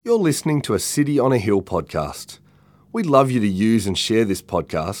You're listening to a City on a Hill podcast. We'd love you to use and share this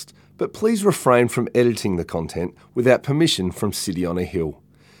podcast, but please refrain from editing the content without permission from City on a Hill.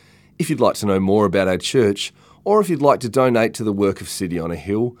 If you'd like to know more about our church, or if you'd like to donate to the work of City on a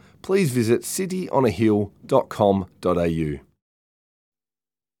Hill, please visit cityonahill.com.au.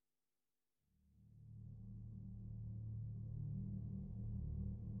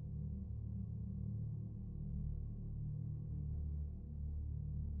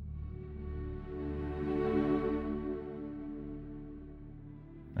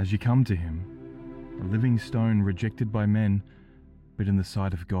 As you come to him, a living stone rejected by men, but in the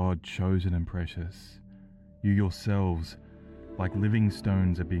sight of God chosen and precious, you yourselves, like living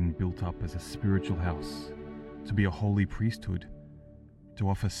stones, are being built up as a spiritual house, to be a holy priesthood, to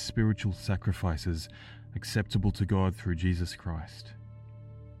offer spiritual sacrifices acceptable to God through Jesus Christ.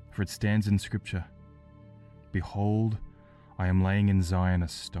 For it stands in Scripture, "Behold, I am laying in Zion a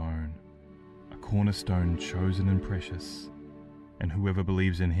stone, a cornerstone chosen and precious, and whoever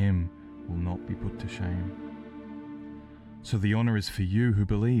believes in him will not be put to shame." So the honor is for you who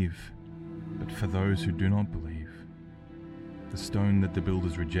believe, but for those who do not believe, the stone that the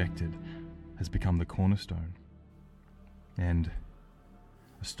builders rejected has become the cornerstone, and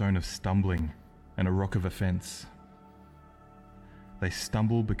a stone of stumbling and a rock of offense. They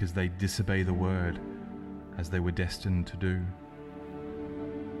stumble because they disobey the word, as they were destined to do.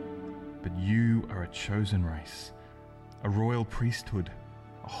 But you are a chosen race, a royal priesthood,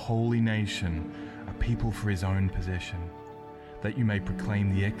 a holy nation, a people for his own possession, that you may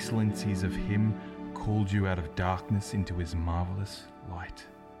proclaim the excellencies of him who called you out of darkness into his marvelous light.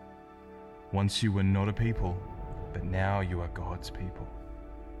 Once you were not a people, but now you are God's people.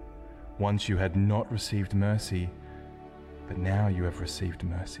 Once you had not received mercy, but now you have received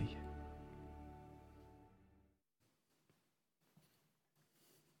mercy.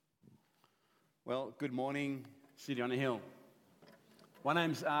 Well, good morning, City on a Hill. My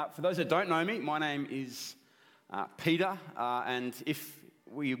name's, for those that don't know me, my name is Peter, and if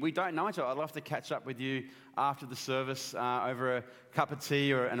we don't know each other, I'd love to catch up with you after the service over a cup of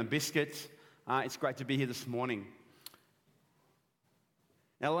tea and a biscuit. It's great to be here this morning.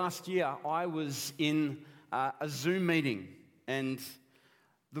 Now, last year, I was in a Zoom meeting, and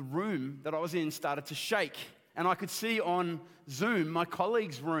the room that I was in started to shake. And I could see on Zoom, my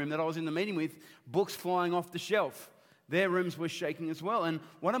colleague's room that I was in the meeting with, books flying off the shelf. Their rooms were shaking as well. And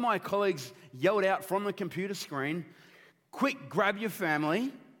one of my colleagues yelled out from the computer screen, "Quick, grab your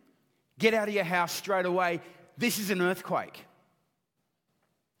family, get out of your house straight away. This is an earthquake."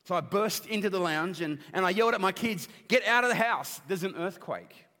 So I burst into the lounge and I yelled at my kids, "Get out of the house, there's an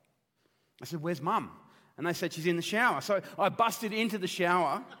earthquake." I said, "Where's Mum?" And they said, "She's in the shower." So I busted into the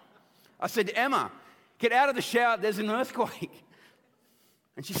shower. I said, "Emma, get out of the shower, there's an earthquake."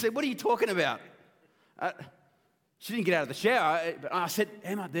 And she said, "What are you talking about?" She didn't get out of the shower, but I said,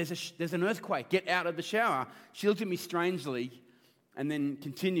 "Emma, there's an earthquake, get out of the shower." She looked at me strangely and then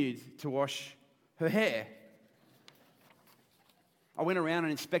continued to wash her hair. I went around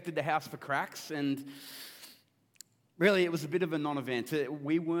and inspected the house for cracks, and really it was a bit of a non-event.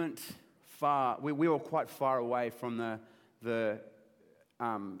 We weren't far, we were quite far away from the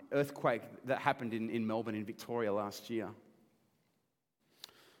earthquake that happened in Melbourne, in Victoria last year.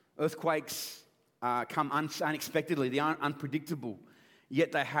 Earthquakes come unexpectedly, they're unpredictable,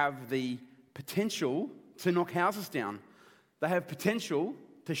 yet they have the potential to knock houses down. They have potential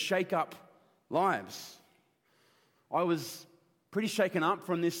to shake up lives. I was pretty shaken up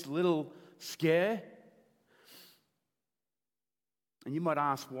from this little scare. And you might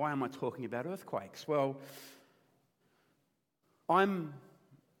ask, why am I talking about earthquakes? Well, I'm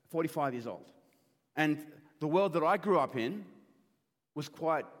 45 years old, and the world that I grew up in was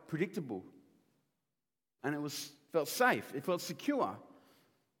quite predictable, and it felt safe, it felt secure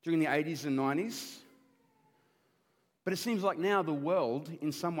during the 80s and 90s. But it seems like now the world,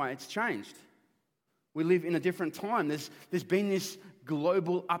 in some way, it's changed. We live in a different time. There's been this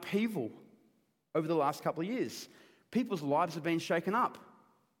global upheaval over the last couple of years. People's lives have been shaken up.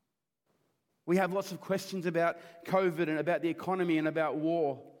 We have lots of questions about COVID and about the economy and about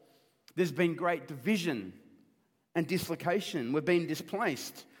war. There's been great division and dislocation. We've been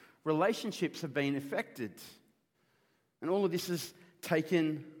displaced. Relationships have been affected. And all of this has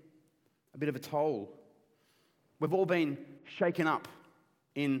taken a bit of a toll. We've all been shaken up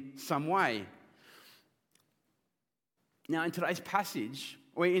in some way. Now, in today's passage,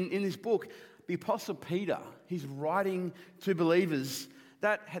 or in this book, the Apostle Peter, he's writing to believers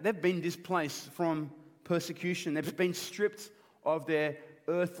that they've been displaced from persecution. They've been stripped of their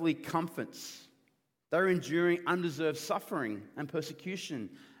earthly comforts. They're enduring undeserved suffering and persecution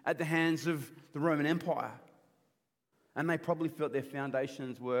at the hands of the Roman Empire. And they probably felt their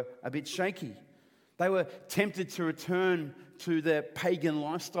foundations were a bit shaky. They were tempted to return to their pagan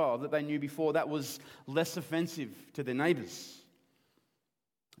lifestyle that they knew before that was less offensive to their neighbors.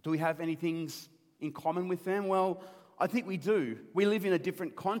 Do we have any things in common with them? Well, I think we do. We live in a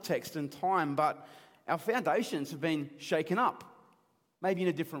different context and time, but our foundations have been shaken up, maybe in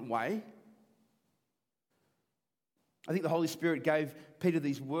a different way. I think the Holy Spirit gave Peter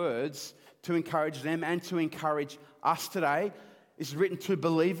these words to encourage them and to encourage us today. This is written to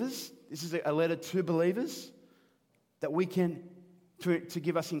believers. This is a letter to believers that we can, to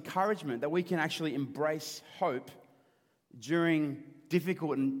give us encouragement, that we can actually embrace hope during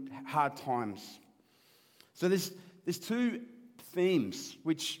difficult and hard times. So there's two themes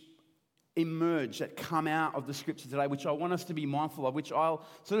which emerge, that come out of the scripture today, which I want us to be mindful of, which I'll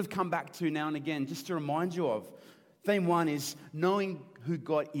sort of come back to now and again just to remind you of. Theme one is knowing who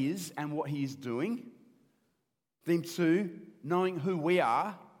God is and what he is doing. Theme two, knowing who we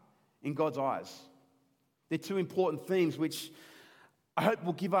are in God's eyes. They're two important themes which I hope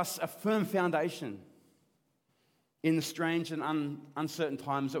will give us a firm foundation in the strange and uncertain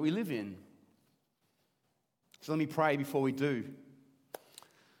times that we live in. So let me pray before we do.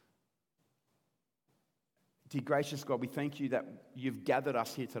 Dear gracious God, we thank you that you've gathered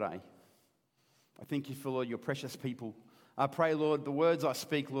us here today. I thank you for, Lord, your precious people. I pray, Lord, the words I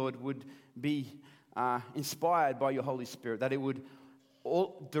speak, Lord, would be inspired by your Holy Spirit, that it would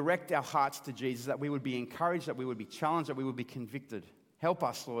all direct our hearts to Jesus, that we would be encouraged, that we would be challenged, that we would be convicted. Help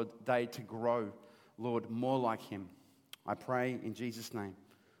us, Lord, today to grow, Lord, more like him. I pray in Jesus' name.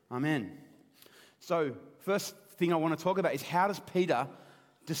 Amen. So, first thing I want to talk about is, how does Peter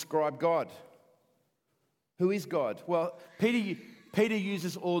describe God? Who is God? Well, Peter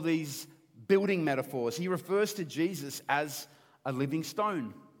uses all these building metaphors. He refers to Jesus as a living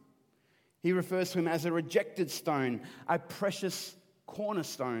stone. He refers to him as a rejected stone, a precious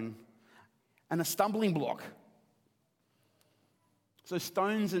cornerstone, and a stumbling block. So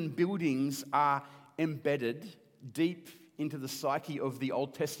stones and buildings are embedded deep into the psyche of the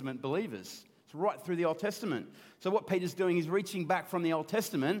Old Testament believers. It's right through the Old Testament. So what Peter's doing is reaching back from the Old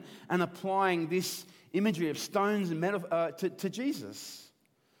Testament and applying this imagery of stones and to Jesus.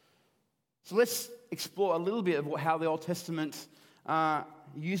 So let's explore a little bit of how the Old Testament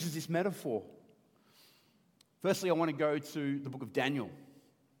uses this metaphor. Firstly, I want to go to the book of Daniel.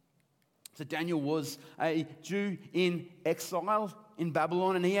 So Daniel was a Jew in exile in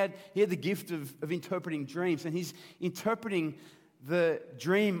Babylon, and he had the gift of interpreting dreams. And he's interpreting the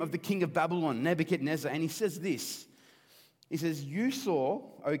dream of the king of Babylon, Nebuchadnezzar, and he says this. He says, "You saw,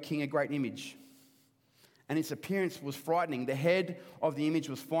 O king, a great image, and its appearance was frightening. The head of the image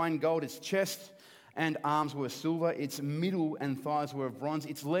was fine gold, its chest and arms were silver, its middle and thighs were of bronze,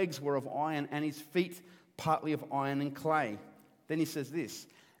 its legs were of iron, and its feet partly of iron and clay." Then he says this,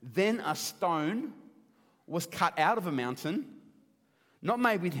 "Then a stone was cut out of a mountain, not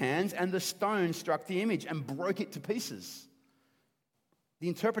made with hands, and the stone struck the image and broke it to pieces. The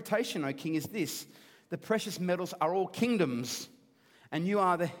interpretation, O king, is this: the precious metals are all kingdoms, and you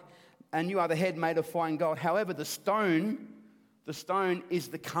are the head made of fine gold. However, the stone is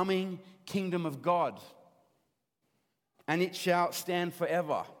the coming kingdom of God, and it shall stand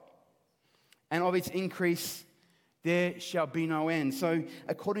forever. And of its increase there shall be no end." So,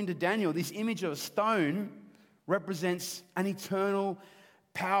 according to Daniel, this image of a stone represents an eternal,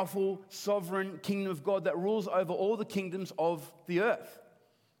 powerful, sovereign kingdom of God that rules over all the kingdoms of the earth.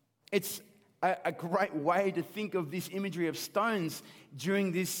 It's a great way to think of this imagery of stones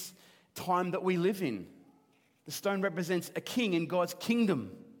during this time that we live in. The stone represents a king in God's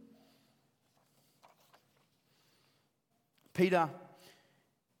kingdom. Peter,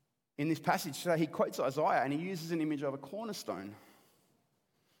 in this passage today, he quotes Isaiah and he uses an image of a cornerstone.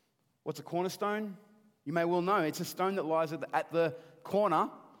 What's a cornerstone? You may well know. It's a stone that lies at the corner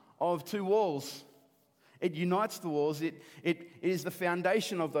of two walls. It unites the walls. It is the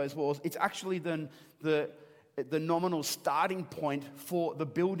foundation of those walls. It's actually the nominal starting point for the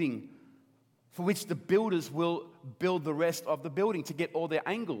building, for which the builders will build the rest of the building to get all their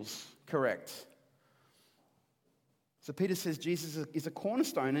angles correct. So Peter says Jesus is a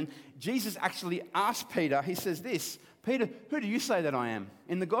cornerstone, and Jesus actually asked Peter, he says this, "Peter, who do you say that I am?"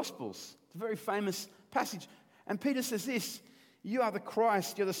 In the Gospels. It's a very famous passage. And Peter says this, "You are the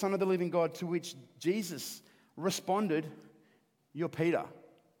Christ, you're the Son of the living God," to which Jesus responded, "You're Peter,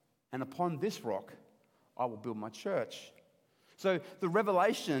 and upon this rock I will build my church." So the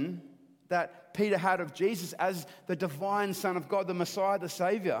revelation that Peter had of Jesus as the divine Son of God, the Messiah, the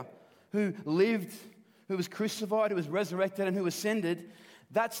Savior, who lived, who was crucified, who was resurrected, and who ascended,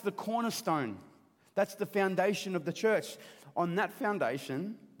 That's the cornerstone. That's the foundation of the church. On that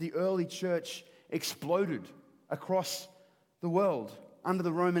foundation, the early church exploded across the world under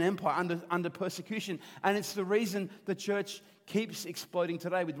the Roman Empire, under persecution. And it's the reason the church keeps exploding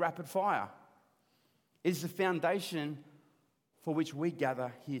today with rapid fire. It's the foundation for which we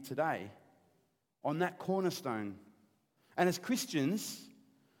gather here today, on that cornerstone. And as Christians,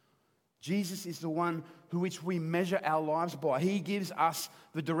 Jesus is the one who which we measure our lives by. He gives us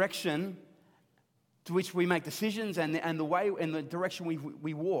the direction to which we make decisions and the way and the direction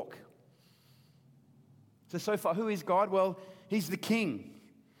we walk. So far, who is God? Well, He's the King,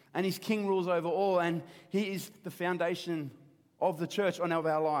 and His King rules over all, and He is the foundation of the church on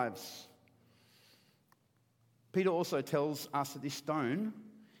our lives. Peter also tells us that this stone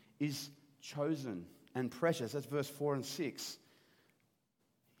is chosen and precious. That's verse 4 and 6.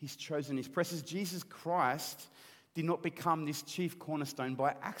 He's chosen, He's precious. Jesus Christ did not become this chief cornerstone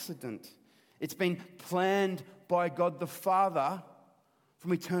by accident. It's been planned by God the Father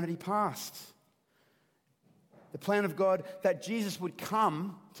from eternity past. The plan of God that Jesus would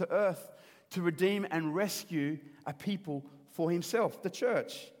come to earth to redeem and rescue a people for Himself, the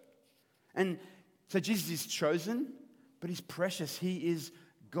church. And so Jesus is chosen, but He's precious. He is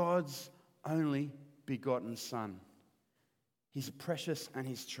God's only begotten Son. He's precious and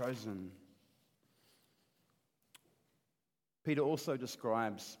He's chosen. Peter also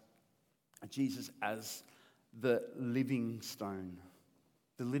describes Jesus as the living stone.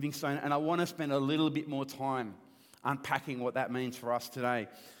 The living stone. And I want to spend a little bit more time unpacking what that means for us today.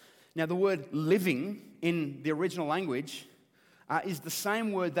 Now, the word living in the original language is the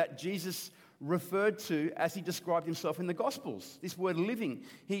same word that Jesus referred to as He described Himself in the Gospels. This word living.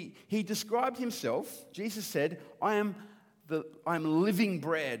 He described Himself, Jesus said, I am living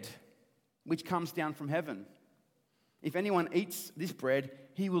bread which comes down from heaven. If anyone eats this bread,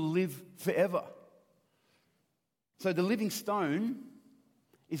 he will live forever. So the living stone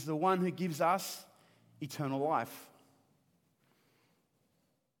is the one who gives us eternal life.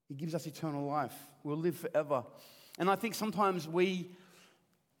 He gives us eternal life. We'll live forever. And I think sometimes we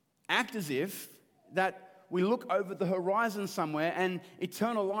act as if that we look over the horizon somewhere and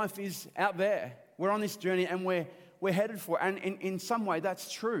eternal life is out there. We're on this journey and we're headed for it. And in some way,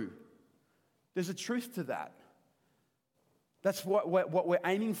 that's true. There's a truth to that. That's what we're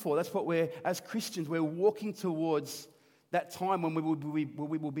aiming for. That's what as Christians, we're walking towards that time when we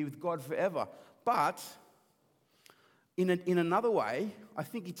will be with God forever. But in another way, I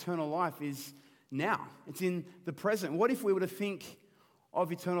think eternal life is now. It's in the present. What if we were to think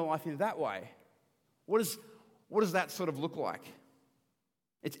of eternal life in that way? What does that sort of look like?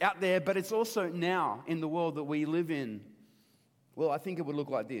 It's out there, but it's also now in the world that we live in. Well, I think it would look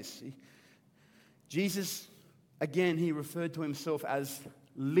like this. Jesus, again, He referred to Himself as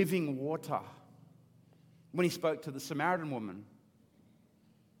living water when He spoke to the Samaritan woman.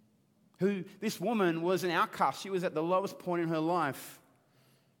 This woman was an outcast. She was at the lowest point in her life.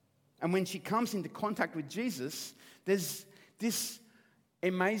 And when she comes into contact with Jesus, there's this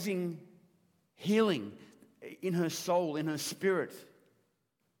amazing healing in her soul, in her spirit.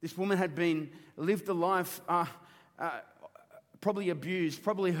 This woman had lived a life probably abused,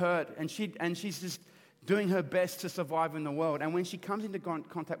 probably hurt, and she's just doing her best to survive in the world. And when she comes into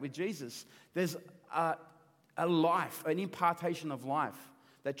contact with Jesus, there's a life, an impartation of life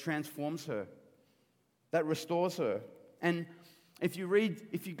that transforms her, that restores her. And if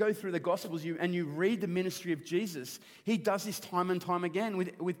you go through the Gospels and you read the ministry of Jesus, He does this time and time again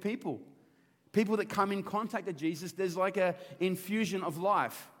with people. People that come in contact with Jesus, there's like an infusion of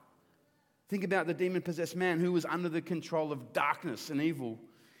life. Think about the demon-possessed man who was under the control of darkness and evil.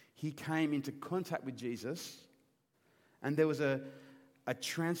 He came into contact with Jesus, and there was a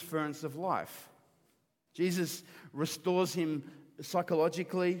transference of life. Jesus restores him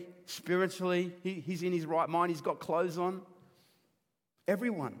psychologically, spiritually. He's in his right mind. He's got clothes on.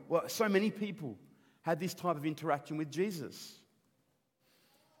 Everyone, well, so many people had this type of interaction with Jesus.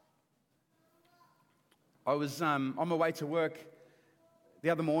 I was on my way to work the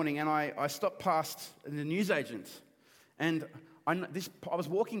other morning, and I stopped past the newsagent, and I was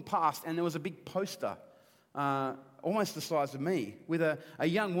walking past, and there was a big poster, almost the size of me, with a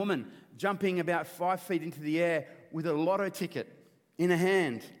young woman jumping about 5 feet into the air with a lotto ticket in her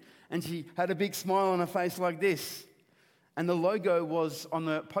hand, and she had a big smile on her face like this, and the logo on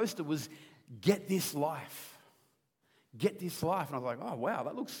the poster was "Get This Life." Get this life, and I was like, "Oh wow,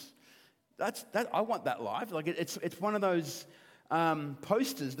 I want that life." Like it's one of those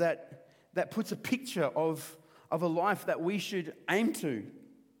posters that puts a picture of a life that we should aim to.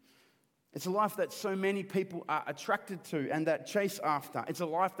 It's a life that so many people are attracted to and that chase after. It's a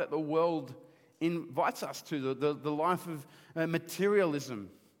life that the world invites us to, the life of materialism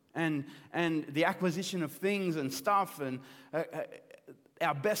and the acquisition of things and stuff and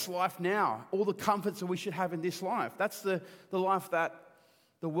our best life now, all the comforts that we should have in this life. That's the life that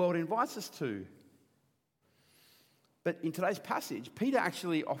the world invites us to. But in today's passage, Peter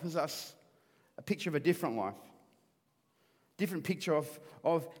actually offers us a picture of a different life. Different picture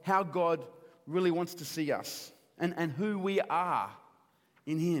of how God really wants to see us and who we are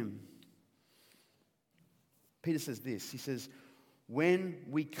in Him. Peter says this, he says, when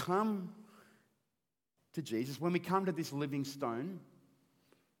we come to Jesus, when we come to this living stone,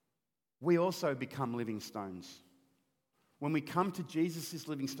 we also become living stones. When we come to Jesus, this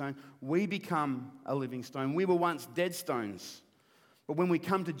living stone, we become a living stone. We were once dead stones, but when we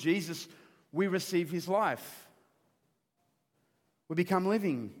come to Jesus, we receive His life. We become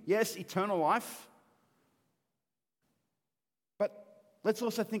living. Yes, eternal life. But let's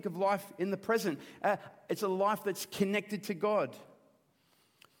also think of life in the present. It's a life that's connected to God.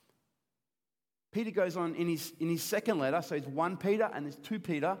 Peter goes on in his second letter, so it's 1 Peter and there's 2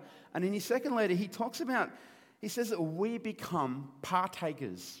 Peter. And in his second letter, he says that we become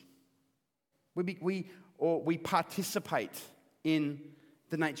partakers. We participate in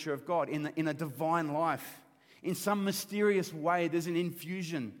the nature of God, in a divine life. In some mysterious way, there's an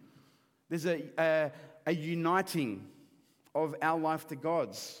infusion. There's a uniting of our life to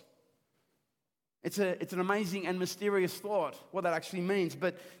God's. It's an amazing and mysterious thought, what that actually means.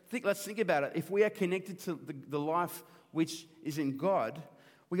 But let's think about it. If we are connected to the life which is in God,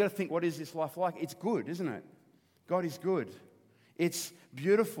 we've got to think, what is this life like? It's good, isn't it? God is good. It's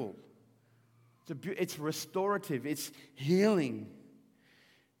beautiful. It's restorative. It's healing.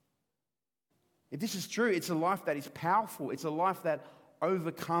 If this is true, it's a life that is powerful. It's a life that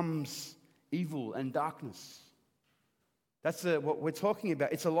overcomes evil and darkness. That's what we're talking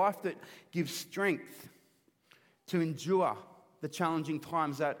about. It's a life that gives strength to endure the challenging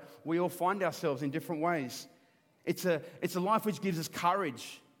times that we all find ourselves in different ways. It's a life which gives us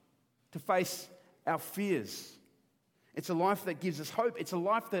courage to face our fears. It's a life that gives us hope. It's a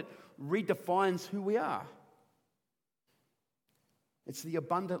life that redefines who we are. It's the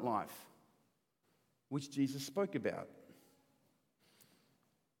abundant life which Jesus spoke about.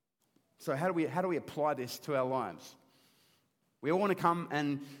 So how do we apply this to our lives? We all want to come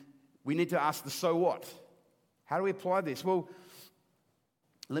and we need to ask the so what? How do we apply this? Well,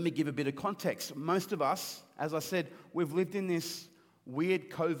 let me give a bit of context. Most of us, as I said, we've lived in this weird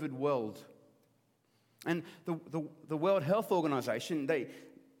COVID world. And the World Health Organization,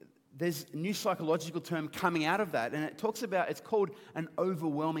 there's a new psychological term coming out of that, and it's called an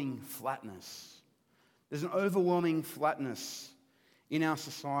overwhelming flatness. There's an overwhelming flatness in our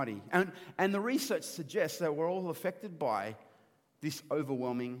society. And the research suggests that we're all affected by this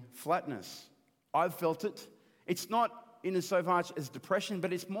overwhelming flatness. I've felt it. It's not in so much as depression,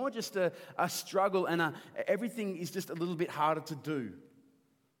 but it's more just a struggle and everything is just a little bit harder to do.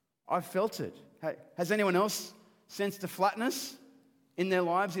 I've felt it. Has anyone else sensed a flatness in their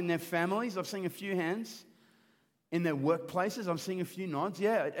lives, in their families? I've seen a few hands. In their workplaces, I'm seeing a few nods.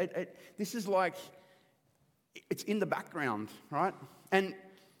 Yeah, this is like, it's in the background, right? And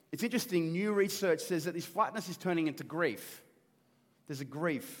it's interesting, new research says that this flatness is turning into grief. There's a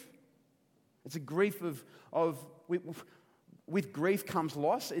grief. It's a grief with grief comes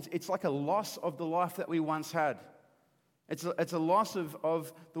loss. It's like a loss of the life that we once had. It's a loss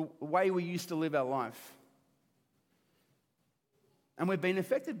of the way we used to live our life. And we've been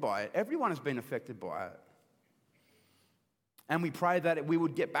affected by it. Everyone has been affected by it. And we pray that we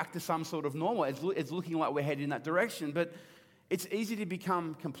would get back to some sort of normal. It's looking like we're heading in that direction. But it's easy to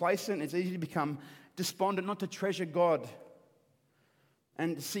become complacent. It's easy to become despondent, not to treasure God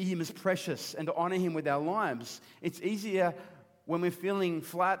and to see Him as precious and to honor Him with our lives. It's easier when we're feeling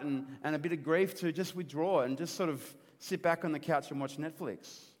flat and a bit of grief to just withdraw and just sort of sit back on the couch and watch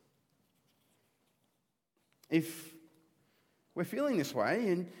Netflix. If we're feeling this way,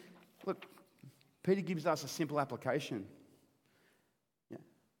 and look, Peter gives us a simple application. Yeah.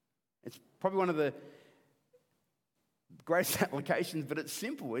 It's probably one of the greatest applications, but it's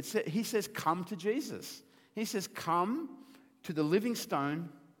simple. He says, come to Jesus. He says, come to the living stone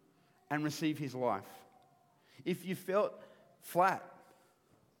and receive His life. If you felt flat,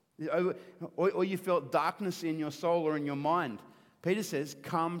 or you felt darkness in your soul or in your mind, Peter says,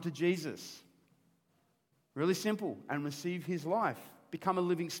 come to Jesus. Really simple, and receive His life. Become a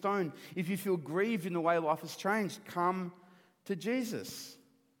living stone. If you feel grieved in the way life has changed, come to Jesus.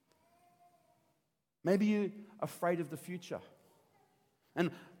 Maybe you're afraid of the future.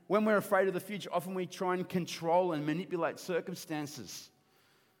 And When we're afraid of the future, often we try and control and manipulate circumstances.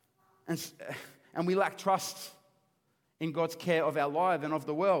 And we lack trust in God's care of our life and of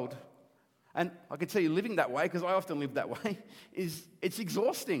the world. And I can tell you, living that way, because I often live that way, it's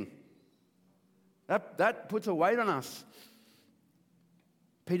exhausting. That puts a weight on us.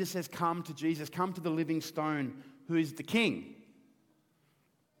 Peter says, come to Jesus, come to the living stone, who is the King.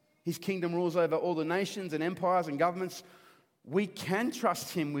 His kingdom rules over all the nations and empires and governments. We can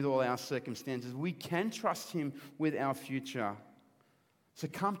trust him with all our circumstances. We can trust him with our future. So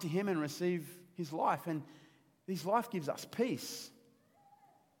come to him and receive his life. And his life gives us peace.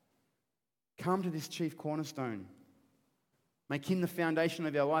 Come to this chief cornerstone. Make him the foundation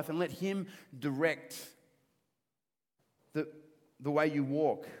of our life and let him direct the way you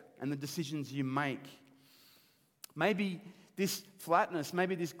walk and the decisions you make. Maybe this flatness,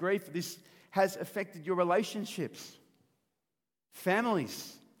 maybe this grief, this has affected your relationships.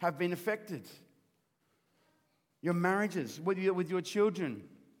 Families have been affected. Your marriages, with your children.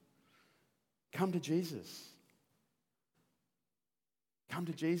 Come to Jesus. Come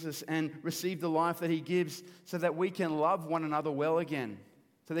to Jesus and receive the life that he gives so that we can love one another well again.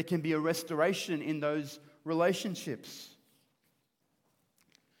 So there can be a restoration in those relationships.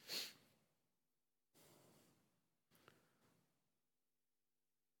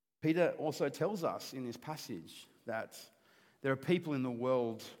 Peter also tells us in this passage that there are people in the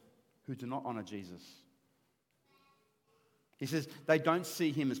world who do not honor Jesus. He says they don't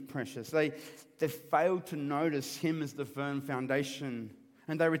see him as precious. They fail to notice him as the firm foundation,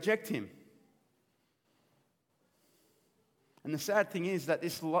 and they reject him. And the sad thing is that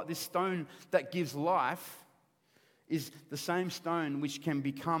this stone that gives life is the same stone which can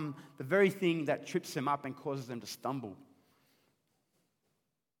become the very thing that trips them up and causes them to stumble.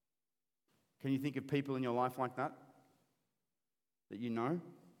 Can you think of people in your life like that you know?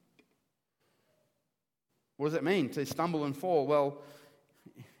 What does it mean to stumble and fall? Well,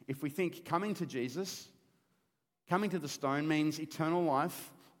 if we think coming to Jesus, coming to the stone means eternal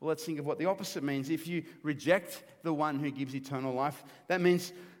life, well, let's think of what the opposite means. If you reject the one who gives eternal life, that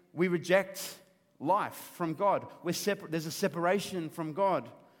means we reject life from God. There's a separation from God.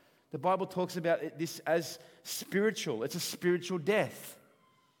 The Bible talks about this as spiritual. It's a spiritual death.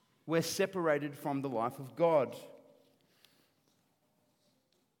 We're separated from the life of God.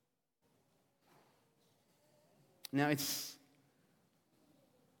 Now, it's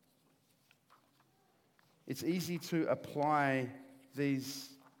easy to apply these.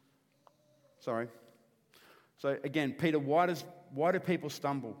 So again, Peter, why do people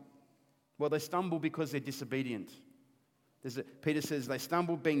stumble? Well, they stumble because they're disobedient. Peter says they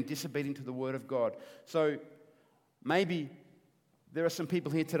stumble being disobedient to the word of God. So maybe there are some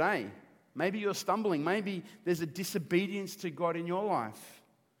people here today. Maybe you're stumbling. Maybe there's a disobedience to God in your life.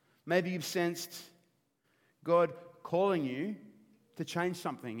 Maybe you've sensed God calling you to change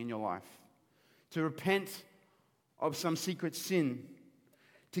something in your life, to repent of some secret sin,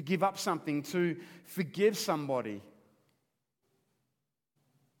 to give up something, to forgive somebody.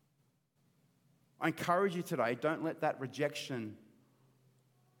 I encourage you today, don't let that rejection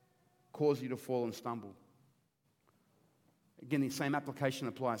cause you to fall and stumble. Again, the same application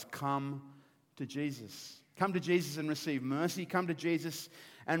applies. Come to Jesus. Come to Jesus and receive mercy. Come to Jesus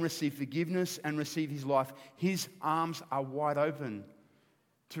and receive forgiveness and receive his life. His arms are wide open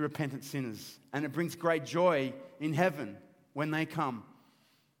to repentant sinners. And it brings great joy in heaven when they come.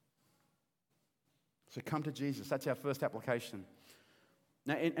 So come to Jesus. That's our first application.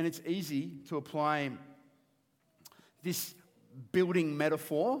 Now, and it's easy to apply this building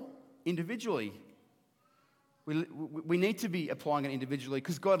metaphor individually. We need to be applying it individually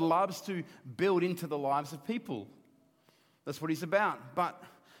because God loves to build into the lives of people. That's what he's about. But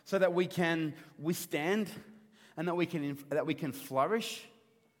so that we can withstand and that we can flourish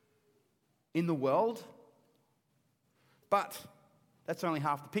in the world. But that's only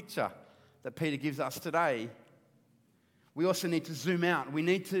half the picture that Peter gives us today. We also need to zoom out. We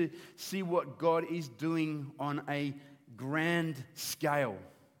need to see what God is doing on a grand scale.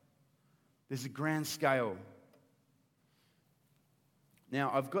 There's a grand scale. Now,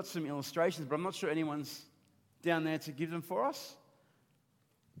 I've got some illustrations, but I'm not sure anyone's down there to give them for us.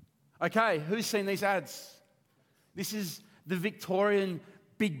 Okay, who's seen these ads? This is the Victorian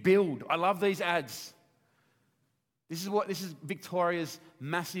Big Build. I love these ads. This is Victoria's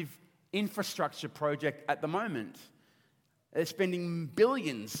massive infrastructure project at the moment. They're spending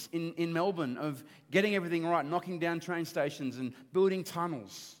billions in Melbourne of getting everything right, knocking down train stations and building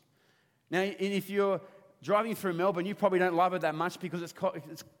tunnels. Now, and if you're driving through Melbourne, you probably don't love it that much because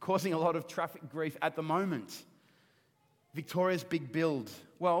it's causing a lot of traffic grief at the moment. Victoria's big build.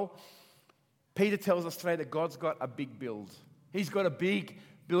 Well, Peter tells us today that God's got a big build. He's got a big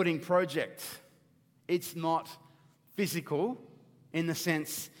building project. It's not physical in the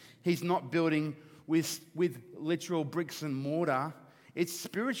sense he's not building with literal bricks and mortar. It's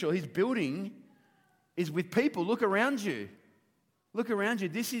spiritual. His building is with people. Look around you. Look around you.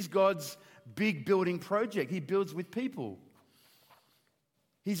 This is God's big building project. He builds with people.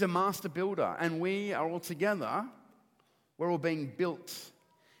 He's a master builder, and we are all together. We're all being built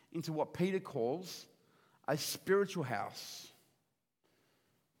into what Peter calls a spiritual house.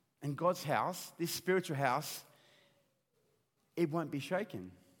 And God's house, this spiritual house, it won't be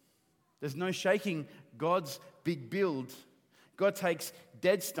shaken. There's no shaking God's big build. God takes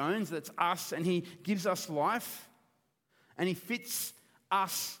dead stones, that's us, and He gives us life, and He fits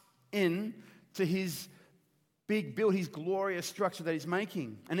us in to His big build, His glorious structure that He's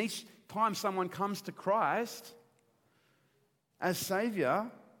making. And each time someone comes to Christ as Savior,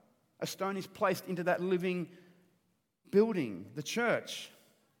 a stone is placed into that living building, the church.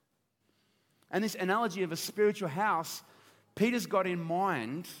 And this analogy of a spiritual house, Peter's got in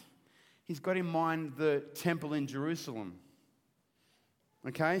mind, he's got in mind the temple in Jerusalem.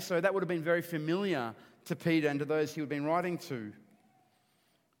 Okay, so that would have been very familiar to Peter and to those he would have been writing to.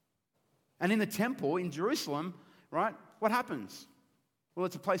 And in the temple in Jerusalem, right, what happens? Well,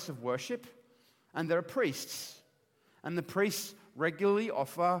 it's a place of worship, and there are priests. And the priests regularly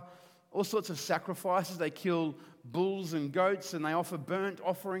offer all sorts of sacrifices. They kill bulls and goats, and they offer burnt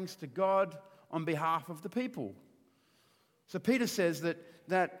offerings to God on behalf of the people. So Peter says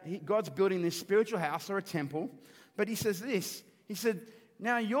that God's building this spiritual house or a temple, but he says this. He said,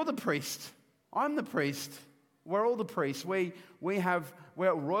 now you're the priest. I'm the priest. We're all the priests. We're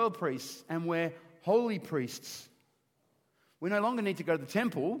royal priests, and we're holy priests. We no longer need to go to the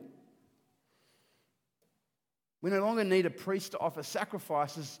temple. We no longer need a priest to offer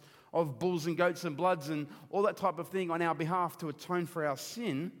sacrifices of bulls and goats and bloods and all that type of thing on our behalf to atone for our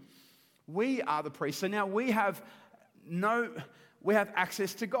sin. We are the priests. So now we have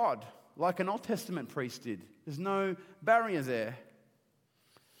access to God, like an Old Testament priest did. There's no barrier there.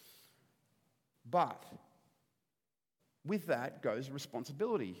 But with that goes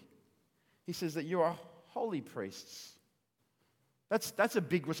responsibility. He says that you are holy priests. That's a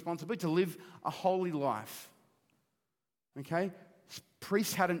big responsibility, to live a holy life. Okay?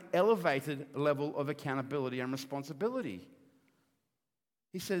 Priests had an elevated level of accountability and responsibility.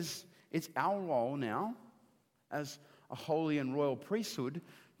 He says it's our role now as a holy and royal priesthood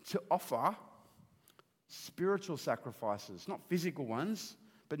to offer spiritual sacrifices, not physical ones,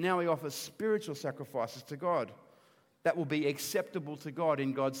 but now we offer spiritual sacrifices to God that will be acceptable to God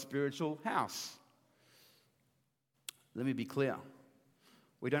in God's spiritual house. Let me be clear.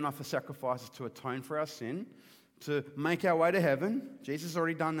 We don't offer sacrifices to atone for our sin, to make our way to heaven. Jesus has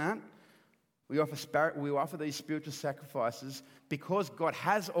already done that. We offer these spiritual sacrifices because God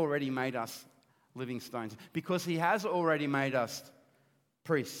has already made us living stones, because He has already made us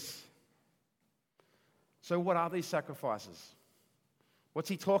priests. So what are these sacrifices? What's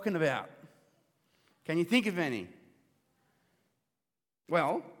He talking about? Can you think of any?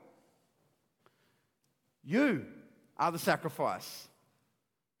 Well, you are the sacrifice.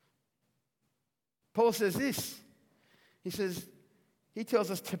 Paul says this. He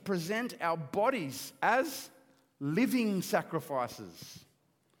tells us to present our bodies as living sacrifices,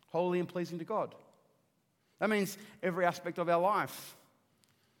 holy and pleasing to God. That means every aspect of our life.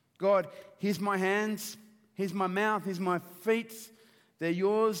 God, here's my hands, here's my mouth, here's my feet. They're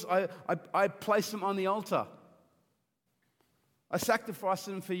yours. I place them on the altar. I sacrifice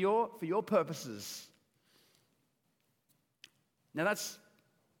them for your purposes. Now that's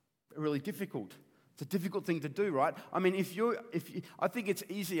really difficult. It's a difficult thing to do, right? I mean, I think it's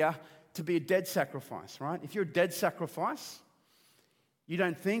easier to be a dead sacrifice, right? If you're a dead sacrifice, you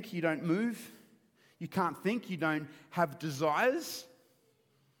don't think, you don't move, you can't think, you don't have desires,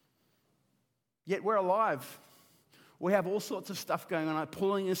 yet we're alive. We have all sorts of stuff going on,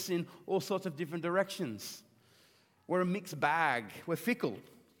 pulling us in all sorts of different directions. We're a mixed bag. We're fickle.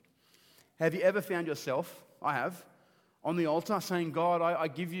 Have you ever found yourself, I have, on the altar saying, God, I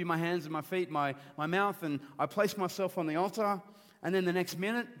give you my hands and my feet, my mouth, and I place myself on the altar, and then the next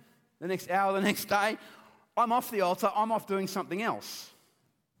minute, the next hour, the next day, I'm off the altar, I'm off doing something else.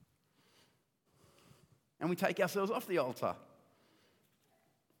 And we take ourselves off the altar.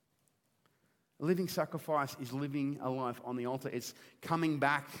 A living sacrifice is living a life on the altar. It's coming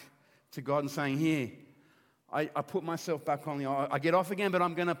back to God and saying, here, I put myself back on the altar. I get off again, but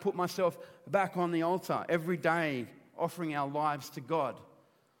I'm going to put myself back on the altar every day, offering our lives to God.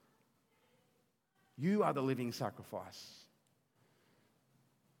 You are the living sacrifice.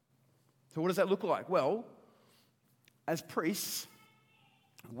 So what does that look like? Well, as priests,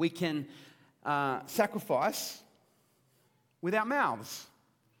 we can sacrifice with our mouths.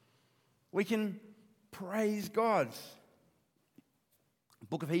 We can praise God. The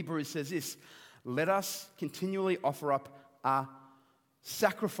book of Hebrews says this, let us continually offer up a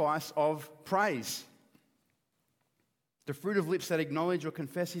sacrifice of praise. The fruit of lips that acknowledge or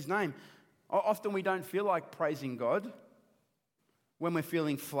confess his name. Often we don't feel like praising God when we're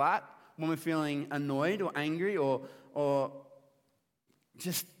feeling flat, when we're feeling annoyed or angry or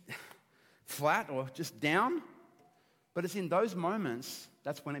just flat or just down. But it's in those moments,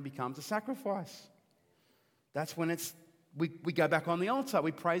 that's when it becomes a sacrifice. That's when we go back on the altar,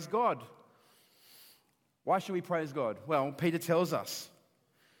 we praise God. Why should we praise God? Well, Peter tells us.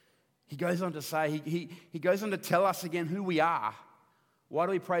 He goes on to say, he goes on to tell us again who we are. Why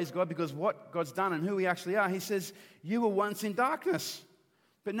do we praise God? Because what God's done and who we actually are. He says, you were once in darkness,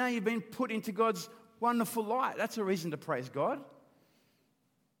 but now you've been put into God's wonderful light. That's a reason to praise God.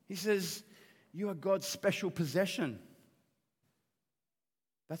 He says, you are God's special possession.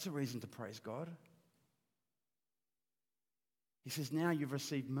 That's a reason to praise God. He says, now you've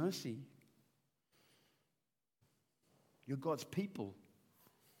received mercy. You're God's people.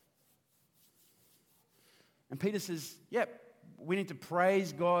 And Peter says, yep, we need to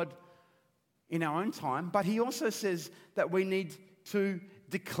praise God in our own time, but he also says that we need to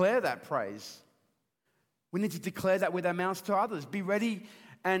declare that praise. We need to declare that with our mouths to others. Be ready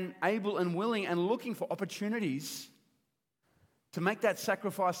and able and willing and looking for opportunities to make that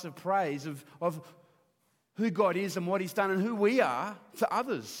sacrifice of praise of who God is and what he's done and who we are to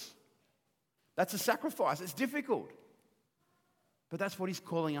others. That's a sacrifice. It's difficult. But that's what he's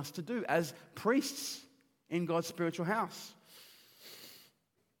calling us to do as priests in God's spiritual house.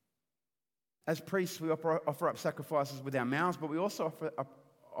 As priests, we offer up sacrifices with our mouths, but we also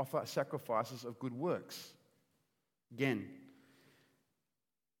offer sacrifices of good works. Again,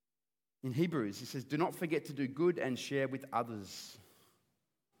 in Hebrews, he says, do not forget to do good and share with others,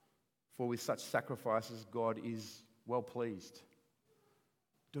 for with such sacrifices, God is well pleased.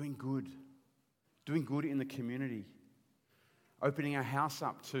 Doing good in the community, opening our house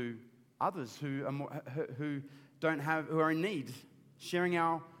up to others who are in need, sharing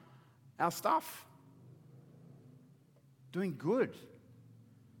our stuff, doing good,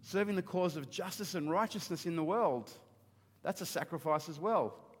 serving the cause of justice and righteousness in the world. That's a sacrifice as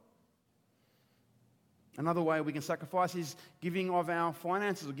well. Another way we can sacrifice is giving of our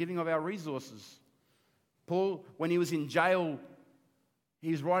finances or giving of our resources. Paul, when he was in jail,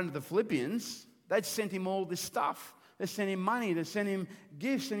 he was writing to the Philippians. They'd sent him all this stuff. They sent him money. They sent him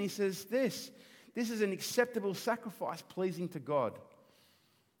gifts. And he says this is an acceptable sacrifice pleasing to God.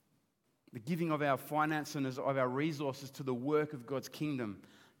 The giving of our finances and of our resources to the work of God's kingdom.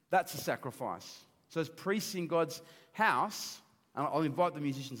 That's a sacrifice. So as priests in God's house, and I'll invite the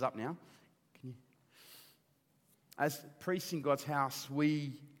musicians up now. As priests in God's house,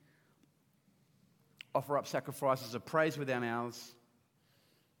 we offer up sacrifices of praise with our mouths,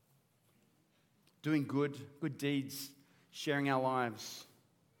 doing good deeds, sharing our lives,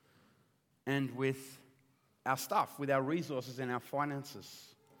 and with our stuff, with our resources and our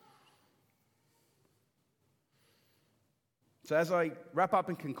finances. So as I wrap up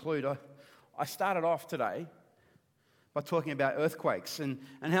and conclude, I started off today by talking about earthquakes and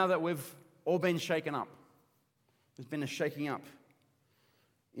how that we've all been shaken up. There's been a shaking up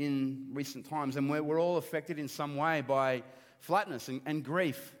in recent times, and we're all affected in some way by flatness and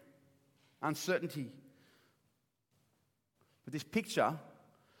grief, uncertainty. But this picture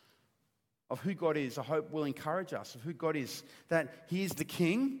of who God is, I hope will encourage us of who God is, that he is the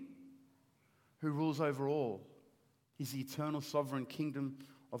King who rules over all. He's the eternal sovereign kingdom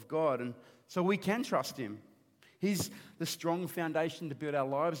of God, and so we can trust him. He's the strong foundation to build our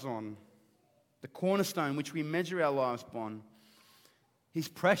lives on, the cornerstone which we measure our lives upon. He's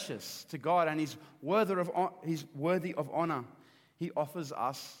precious to God and he's worthy of honor. He offers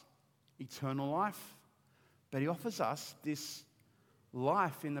us eternal life, but he offers us this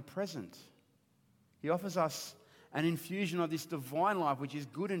life in the present. He offers us an infusion of this divine life which is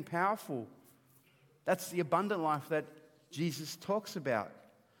good and powerful. That's the abundant life that Jesus talks about.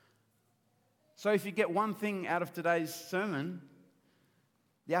 So if you get one thing out of today's sermon,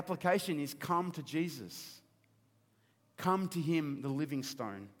 the application is come to Jesus. Come to him, the living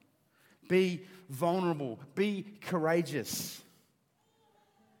stone. Be vulnerable. Be courageous.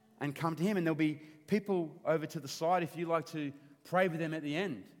 And come to him. And there'll be people over to the side if you'd like to pray with them at the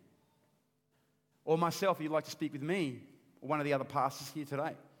end. Or myself, if you'd like to speak with me or one of the other pastors here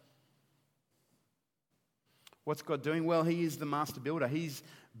today. What's God doing? Well, He is the master builder. He's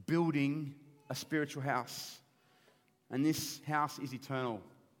building a spiritual house. And this house is eternal.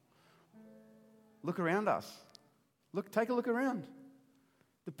 Look around us. Take a look around.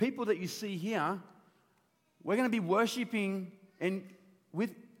 The people that you see here, we're going to be worshiping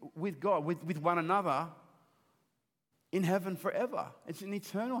with God, with one another in heaven forever. It's an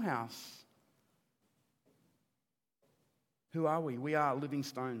eternal house. Who are we? We are living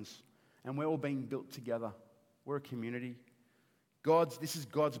stones, and we're all being built together. We're a community. This is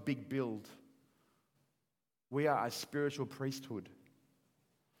God's big build. We are a spiritual priesthood,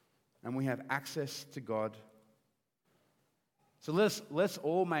 and we have access to God. So let's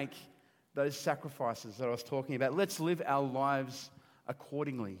all make those sacrifices that I was talking about. Let's live our lives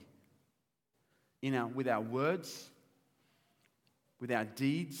accordingly, with our words, with our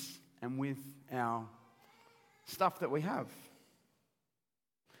deeds, and with our stuff that we have.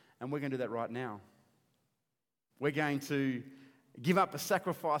 And we're going to do that right now. We're going to give up a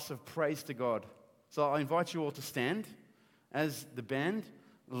sacrifice of praise to God. So I invite you all to stand as the band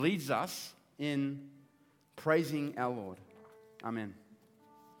leads us in praising our Lord. Amen.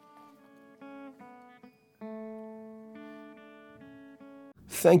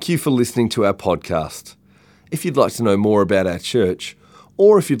 Thank you for listening to our podcast. If you'd like to know more about our church,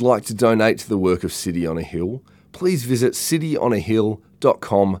 or if you'd like to donate to the work of City on a Hill, please visit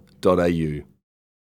cityonahill.com.au.